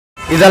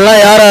இதெல்லாம்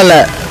யாரால?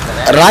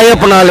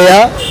 ராயப்பனாலையா?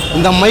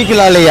 இந்த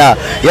மைக்கிலாலையா?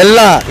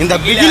 எல்லாம் இந்த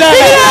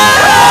பிகிலால.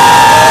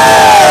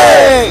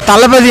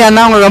 தளபதி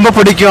அண்ணா உங்களுக்கு ரொம்ப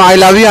பிடிக்கும். ஐ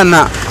லவ் யூ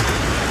அண்ணா.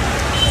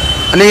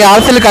 நீங்கள்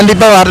அரசியல்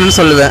கண்டிப்பாக வரணும்னு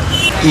சொல்லுவேன்.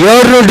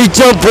 ఎవరు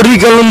నడిచా పొరి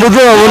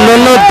కలుంబుదు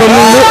அவனன்னா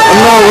தமிழ்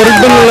அண்ணா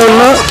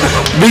ஒரிஜினல்னா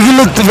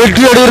பிகில்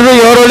வெற்றி அடைகிறது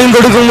யாராலையும்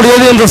தடுக்க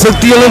முடியாது, அந்த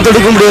சக்தியெல்லாம்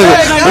தடுக்க முடியாது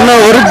அண்ணா.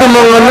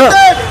 ஒரிஜினல்னா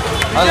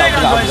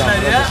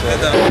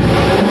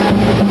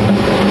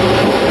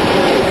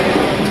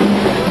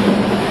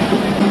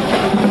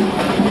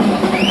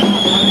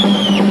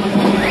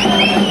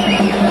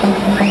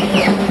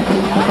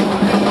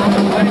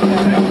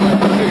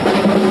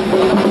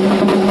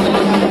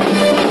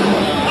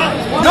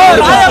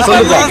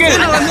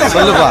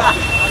சொல்லுப்பா.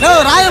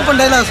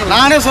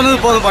 நானே சொன்னது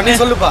போதும்பா, நீ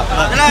சொல்லுப்பா.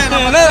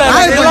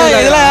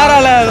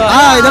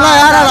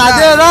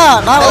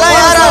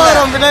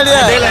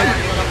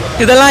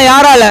 இதெல்லாம்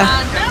யாரால?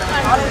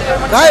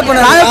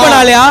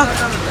 ராயப்பனாலையா?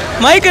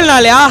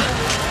 மைக்கேல்னாலையா?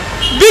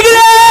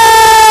 பிகிலே!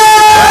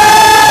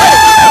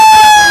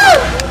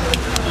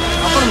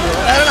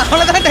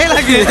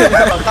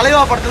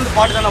 தலைவா படத்துல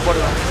பாட்டு தானே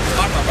போடுவேன்.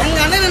 எங்க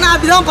அண்ணன் நான்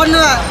அப்படிதான்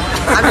பண்ணுவேன்.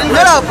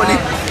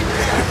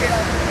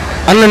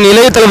 அண்ணன்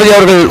இளைய தளபதி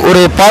அவர்கள்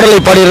ஒரு பாடலை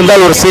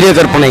பாடியிருந்தால் ஒரு சிறிய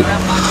கற்பனை.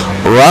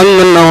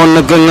 வாங்கண்ணா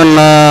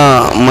ஒன்றுக்குங்கண்ணா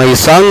மை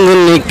சாங்கு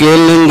நீ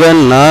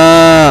கேளுங்கண்ணா,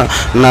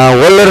 நான்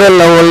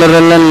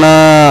ஒளரல்லண்ணா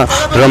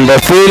ரொம்ப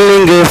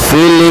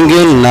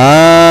ஃபீலிங்குண்ணா.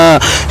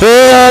 ஏ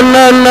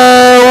அண்ணா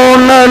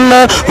உன்ன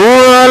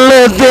உள்ள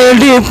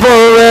தேடி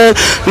போவேன்,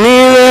 நீ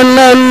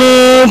வேணா நீ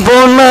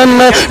போன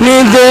நீ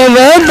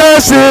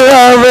தேவதாசு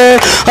ஆவே,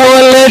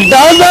 அவளை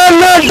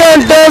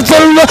டாடா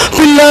சொல்வ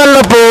பின்னால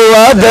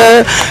போவாத.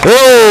 ஏ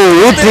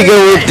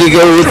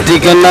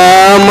ஊத்திக்கண்ணா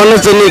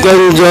மனசு நீ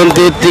கொஞ்சம்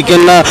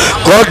தேத்திக்கண்ணா,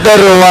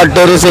 கோட்டர்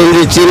வாட்டர்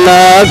செஞ்சிச்சின்னா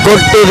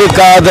கொட்டுது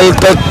காதல்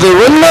தத்து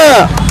ஒண்ணா.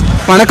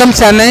 வணக்கம்,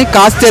 சென்னை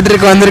காசு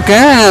தியேட்டருக்கு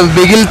வந்திருக்கேன்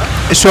பிகில்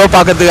ஷோ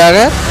பார்க்கறதுக்காக.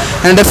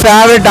 என்னோட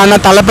ஃபேவரட் அண்ணா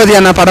தளபதி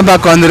அண்ணா படம்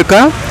பார்க்க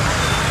வந்திருக்கேன்.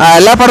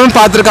 எல்லா படமும்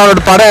பார்த்துருக்கேன்.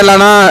 அவரோட படம்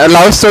எல்லாம்னா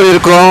லவ் ஸ்டோரி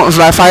இருக்கும்,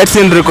 ஃபைட்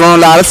சீன் இருக்கும்,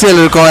 இல்லை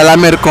அரசியல் இருக்கும்,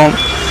 எல்லாமே இருக்கும்.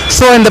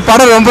 ஸோ இந்த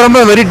படம் ரொம்ப ரொம்ப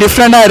வெரி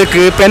டிஃப்ரெண்ட்டாக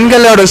இருக்குது.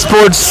 பெண்களோட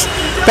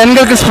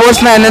பெண்களுக்கு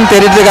ஸ்போர்ட்ஸ்னால் என்னென்னு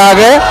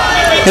தெரியறதுக்காக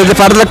இந்த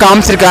படத்தில்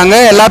காமிச்சிருக்காங்க.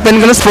 எல்லா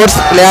பெண்களும் ஸ்போர்ட்ஸ்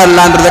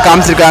விளையாடலான்றதை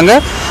காமிச்சிருக்காங்க.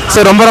 ஸோ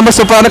ரொம்ப ரொம்ப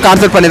சூப்பரான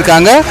கான்செப்ட்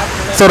பண்ணியிருக்காங்க.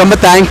 ஸோ ரொம்ப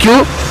தேங்க்யூ.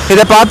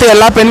 இதை பார்த்து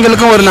எல்லா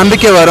பெண்களுக்கும் ஒரு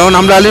நம்பிக்கை வரும்,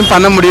 நம்மளாலையும்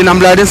பண்ண முடியும்,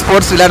 நம்மளாலையும்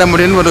ஸ்போர்ட்ஸ் விளையாட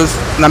முடியும்னு ஒரு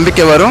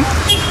நம்பிக்கை வரும்.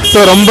 ஸோ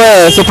ரொம்ப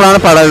சூப்பரான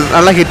படம்,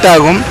 நல்லா ஹிட்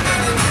ஆகும்.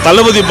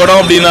 தளபதி படம்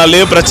அப்படின்னாலே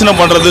பிரச்சனை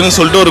பண்ணுறதுன்னு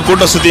சொல்லிட்டு ஒரு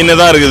கூட்டம் சுற்றினே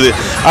தான் இருக்குது.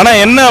 ஆனால்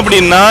என்ன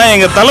அப்படின்னா,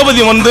 எங்கள்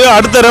தளபதி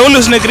அடுத்த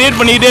ரெவல்யூஷனை கிரியேட்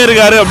பண்ணிக்கிட்டே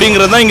இருக்காரு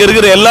அப்படிங்கிறது தான் இங்கே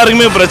இருக்கிற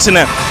எல்லாருக்குமே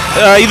பிரச்சனை.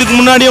 இதுக்கு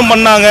முன்னாடியும்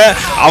பண்ணாங்க,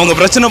 அவங்க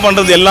பிரச்சனை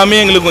பண்ணுறது எல்லாமே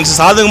எங்களுக்கு கொஞ்சம்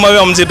சாதகமாகவே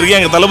அமைச்சிட்ருக்கு.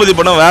 எங்கள் தளபதி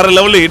படம் வேறு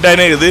லெவலில் ஹிட்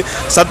ஆகினே இருக்குது.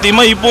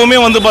 சத்தியமாக இப்போவுமே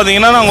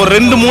பார்த்தீங்கன்னா நாங்கள் ஒரு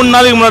 2-3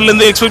 நாளைக்கு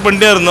முன்னாடிலேருந்து எக்ஸ்பெக்ட்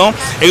பண்ணிட்டே இருந்தோம்.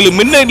 எங்களுக்கு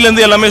மிட்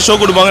நைட்லேருந்து எல்லாமே ஷோ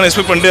கொடுப்பாங்கன்னு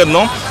எக்ஸ்பெக்ட் பண்ணிட்டே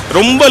இருந்தோம்.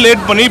 ரொம்ப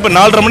லேட் பண்ணி இப்போ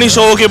 4:30 மணி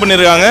ஷோ ஓகே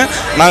பண்ணியிருக்காங்க.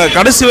 நாங்கள்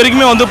கடைசி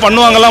வரைக்குமே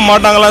பண்ணுவாங்களா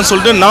மாட்டாங்களான்னு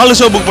சொல்லிட்டு 4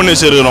 ஷோ புக் பண்ணி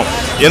வச்சுருக்கோம்.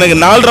 எனக்கு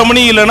 4:30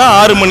 மணி இல்லைனா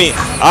 6 மணி,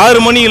 6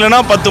 மணி இல்லைனா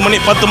 10 மணி,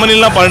 10 மணி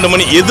இல்லைனா 12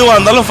 மணி, எதுவாக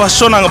இருந்தாலும் ஃபஸ்ட்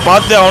ஷோ நாங்கள்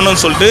பார்த்தே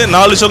ஆகணும்னு சொல்லிட்டு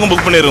 4 ஷோக்கும்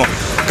புக் பண்ணியிருக்கோம்.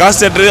 காசு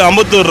தேட்டரு,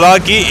 அம்பத்தூர்,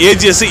 ராக்கி,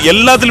 ஏஜிஎஸ்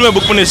எல்லாத்துலேயுமே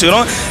புக் பண்ணி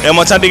வச்சுக்கிறோம். என்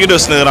மச்சான் டிக்கெட்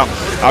வச்சுருக்கிறான்.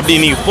 அப்படி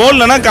நீங்கள்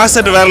போடலன்னா காசு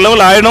தேட்டர் வேறு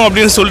லெவல் ஆகிடும்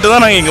அப்படின்னு சொல்லிட்டு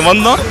தான் நாங்கள் இங்கே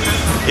வந்தோம்.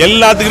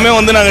 எல்லாத்துக்குமே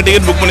நாங்கள்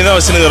டிக்கெட் புக் பண்ணி தான்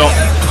வச்சுருக்கிறோம்.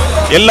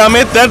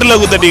 எல்லாமே தேட்டரில்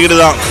கொடுத்த டிக்கெட்டு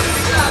தான்.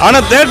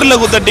 ஆனால் தேட்டரில்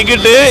கொடுத்த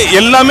டிக்கெட்டு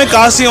எல்லாமே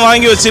காசையும்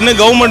வாங்கி வச்சுன்னு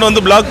கவர்மெண்ட்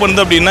பிளாக்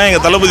பண்ணுது அப்படின்னா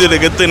எங்கள் தளபதியோட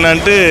கெத்து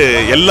என்னான்ட்டு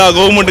எல்லா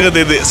கவர்மெண்ட்டுக்கும்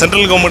தெரியுது.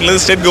 சென்ட்ரல்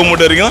கவர்மெண்ட்லேருந்து ஸ்டேட்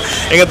கவர்மெண்ட் வரைக்கும்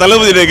எங்கள்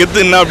தளபதியோட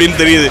கெத்து என்ன அப்படின்னு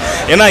தெரியுது.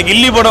 ஏன்னா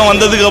கில்லி படம்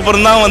வந்ததுக்கு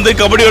அப்புறம் தான்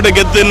கபடியோட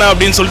கெத்து என்ன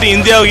அப்படின்னு சொல்லிட்டு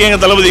இந்தியாவுக்கு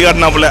எங்கள் தளபதி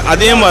காட்டினாப்புல.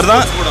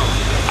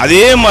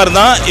 அதே மாதிரி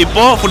தான்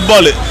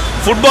இப்போது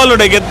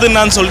ஃபுட்பாலோட கெத்து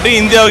என்னான்னு சொல்லிட்டு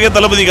இந்தியாவுக்கே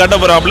தளபதி காட்ட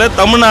போகிறாப்புல.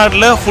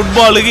 தமிழ்நாட்டில்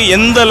ஃபுட்பாலுக்கு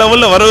எந்த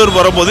லெவலில் வரவேற்பு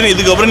வரப்போகுதுன்னு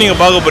இதுக்கப்புறம் நீங்கள்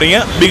பார்க்க போகிறீங்க,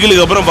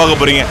 பிகிலுக்கு அப்புறம் பார்க்க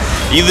போகிறீங்க.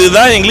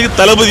 இதுதான் எங்களுக்கு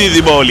தளபதி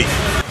தீபாவளி.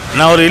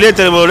 நான் ஒரு இளைய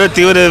தளபதியோட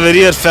தீவிர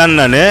வெறியர் ஃபேன்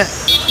நான்.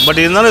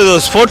 பட் இருந்தாலும் இது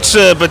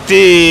ஸ்போர்ட்ஸை பற்றி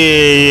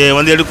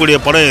எடுக்கக்கூடிய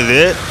படம்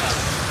இது.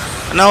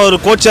 நான் ஒரு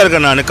கோச்சாக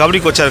இருக்கேன், நான் கபடி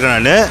கோச்சாக இருக்கேன்.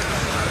 நான்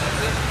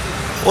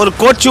ஒரு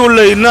கோச்சு உள்ள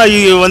இன்னும்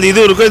இது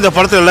இருக்கும், இந்த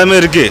படத்தில் எல்லாமே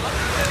இருக்குது.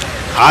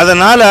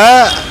 அதனால்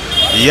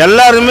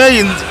எல்லாருமே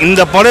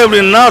இந்த படம்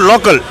எப்படின்னா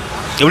லோக்கல்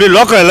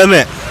எல்லாமே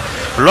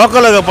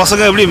லோக்கல்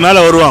பசங்க எப்படி மேலே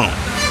வருவாங்க.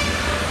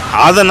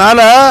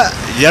 அதனால்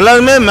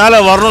எல்லாருமே மேலே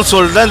வரணும்னு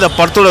சொல்லிட்டு இந்த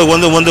படத்தோட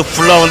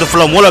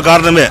ஃபுல்லாக மூல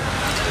காரணமே.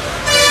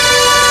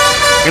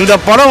 இந்த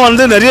படம்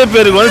நிறைய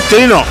பேருக்கு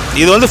தெரியணும்.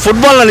 இது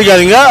ஃபுட்பால்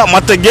நினைக்காதீங்க,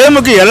 மற்ற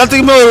கேமுக்கு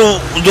எல்லாத்துக்குமே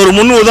ஒரு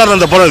முன் உதாரணம்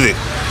இந்த படம். இது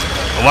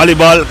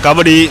வாலிபால்,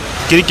 கபடி,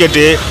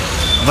 கிரிக்கெட்டு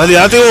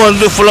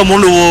எல்லாத்துக்கும் ஃபுல்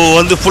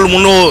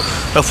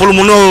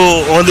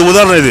முன்னு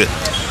உதாரணம் இது.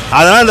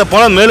 அதனால் இந்த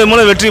படம் மேலும்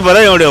வெற்றி பெற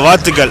என்னுடைய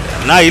வாழ்த்துக்கள்.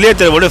 நான் இளைய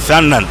தளபதியோட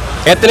ஃபேன். நான்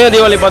எத்தனையோ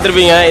தீபாவளி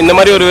பார்த்துருப்பீங்க, இந்த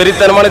மாதிரி ஒரு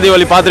வெறித்தனமான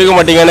தீபாவளி பார்த்துருக்க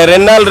மாட்டீங்க.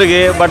 2 நாள்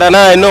இருக்குது. பட்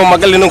ஆனால் இன்னும்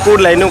மக்கள்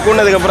கூடல.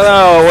 கூடினதுக்கப்புறம்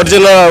தான்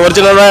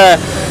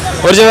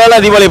ஒரிஜினலாக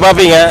தீபாவளி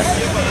பார்ப்பீங்க.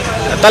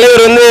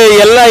 தலைவர்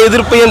எல்லா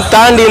எதிர்ப்பையும்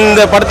தாண்டி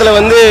இந்த படத்தில்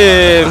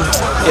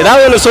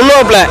ஏதாவது ஒன்று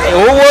சொல்லுவாப்புல.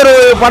 ஒவ்வொரு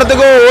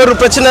படத்துக்கும் ஒவ்வொரு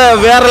பிரச்சனை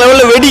வேறு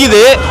லெவலில்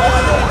வெடிக்குது.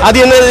 அது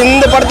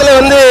இந்த படத்தில்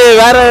வந்து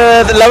வேறு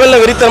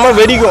லெவலில் வெறித்தனமாக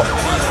வெடிக்கும்.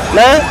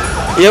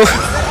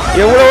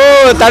 எவ்வளோ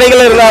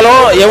தடைகள்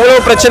இருந்தாலும் எவ்வளோ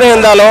பிரச்சனை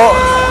இருந்தாலும்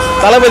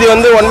தளபதி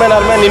வந்து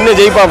ஒன்மையாக நின்று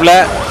ஜெயிப்பாப்புல.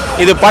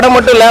 இது படம்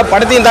மட்டும் இல்லை,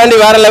 படத்தையும் தாண்டி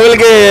வேறு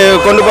லெவலுக்கு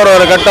கொண்டு போகிற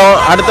ஒரு கட்டம்.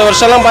 அடுத்த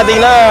வருஷம்லாம்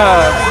பார்த்தீங்கன்னா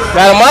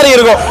வேறு மாதிரி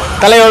இருக்கும்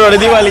தலைவரோட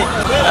தீபாவளி.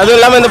 அதுவும்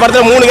இல்லாமல் இந்த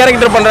படத்தில் 3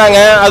 கேரக்டர் பண்ணுறாங்க.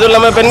 அதுவும்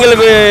இல்லாமல்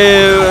பெண்களுக்கு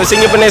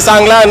சிங்கப்பெண்ணை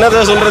சாங்லாம்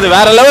என்னதான் சொல்கிறது,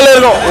 வேறு லெவலில்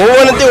இருக்கும்.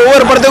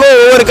 ஒவ்வொரு படத்துக்கும்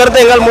ஒவ்வொரு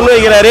கருத்தை எங்களால்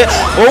முன்வைக்கிறாரு.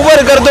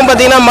 ஒவ்வொரு கருத்தும்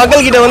பார்த்தீங்கன்னா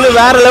மக்கள்கிட்ட வந்து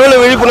வேறு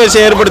லெவலில் விழிப்புணர்ச்சி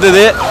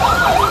ஏற்படுத்துது.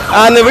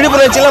 அந்த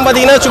விழிப்புணர்ச்சிலாம்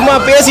பார்த்தீங்கன்னா சும்மா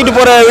பேசிட்டு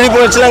போகிற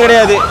விழிப்புணர்ச்சிலாம்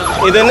கிடையாது.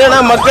 இது என்னென்னா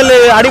மக்கள்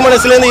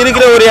அடிமனசுலேருந்து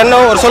இருக்கிற ஒரு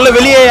எண்ணம், ஒரு சொல்ல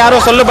வெளியே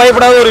யாரும் சொல்ல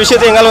பயப்படாத ஒரு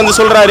விஷயத்தை எங்களால் வந்து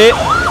சொல்கிறாரு.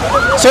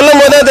 சொல்லும்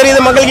போதே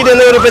தெரியுது மக்கள்கிட்ட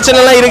எந்த ஒரு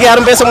பிரச்சனைலாம் இருக்குது,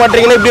 யாரும் பேச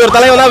மாட்டீங்கன்னு. இப்படி ஒரு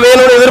தலைவன் தான்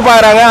வேணும்னு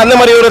எதிர்பார்க்குறாங்க. அந்த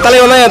மாதிரி ஒரு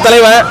தலைவன் தான் என்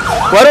தலைவன்.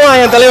 வருவான்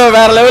என் தலைவன்,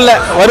 வேறு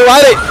லெவலில்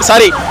வருவார்.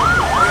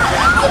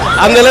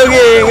 அந்த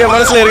அளவுக்கு எங்கள்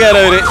மனசில்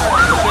இருக்கார் அவர்.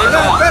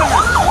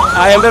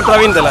 என் பேர்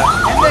பிரவீன் தலை.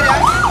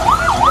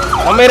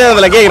 நம்ம ஏரியா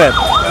கேட்குறாரு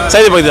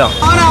செய்தி பகுதி தான்.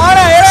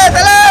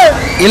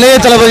 இளைய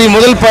தளபதி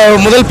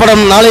முதல்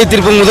படம் நாளைய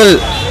தீர்ப்பு முதல்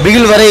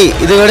பிகில் வரை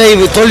இதுவரை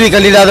தோல்வி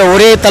கண்டிடாத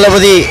ஒரே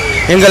தளபதி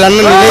எங்கள்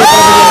அண்ணன் இளைய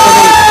தளபதி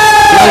என்பதை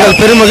நாங்கள்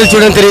பெரும்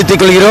மகிழ்ச்சியுடன்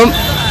தெரிவித்துக் கொள்கிறோம்.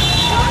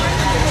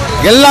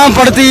 எல்லா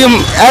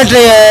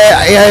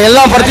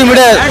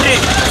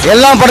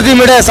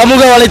படத்தையும் விட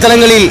சமூக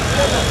வலைத்தளங்களில்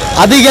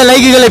அதிக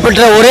லைக்குகளை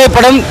பெற்ற ஒரே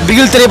படம்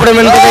பிகில் திரைப்படம்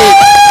என்பதை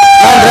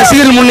நான்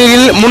ரசிகர்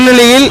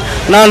முன்னிலையில்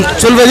நான்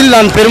சொல்வதில்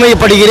நான்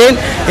பெருமைப்படுகிறேன்.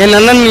 என்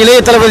அண்ணன் இளைய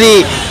தளபதி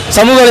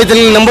சமூக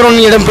வலைத்தளங்களில் நம்பர்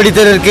 1 இடம்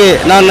பிடித்ததற்கு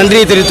நான்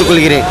நன்றியை தெரிவித்துக்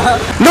கொள்கிறேன்.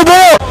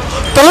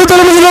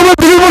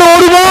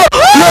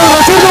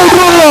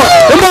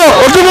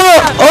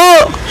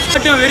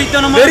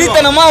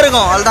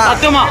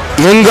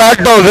 எங்க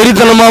ஆட்டம்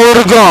வெறித்தனமாவும்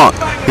இருக்கும்,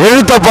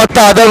 எழுத்த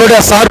பார்த்தா அதை விட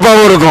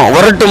சார்பாகவும் இருக்கும்.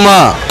 வரட்டுமா?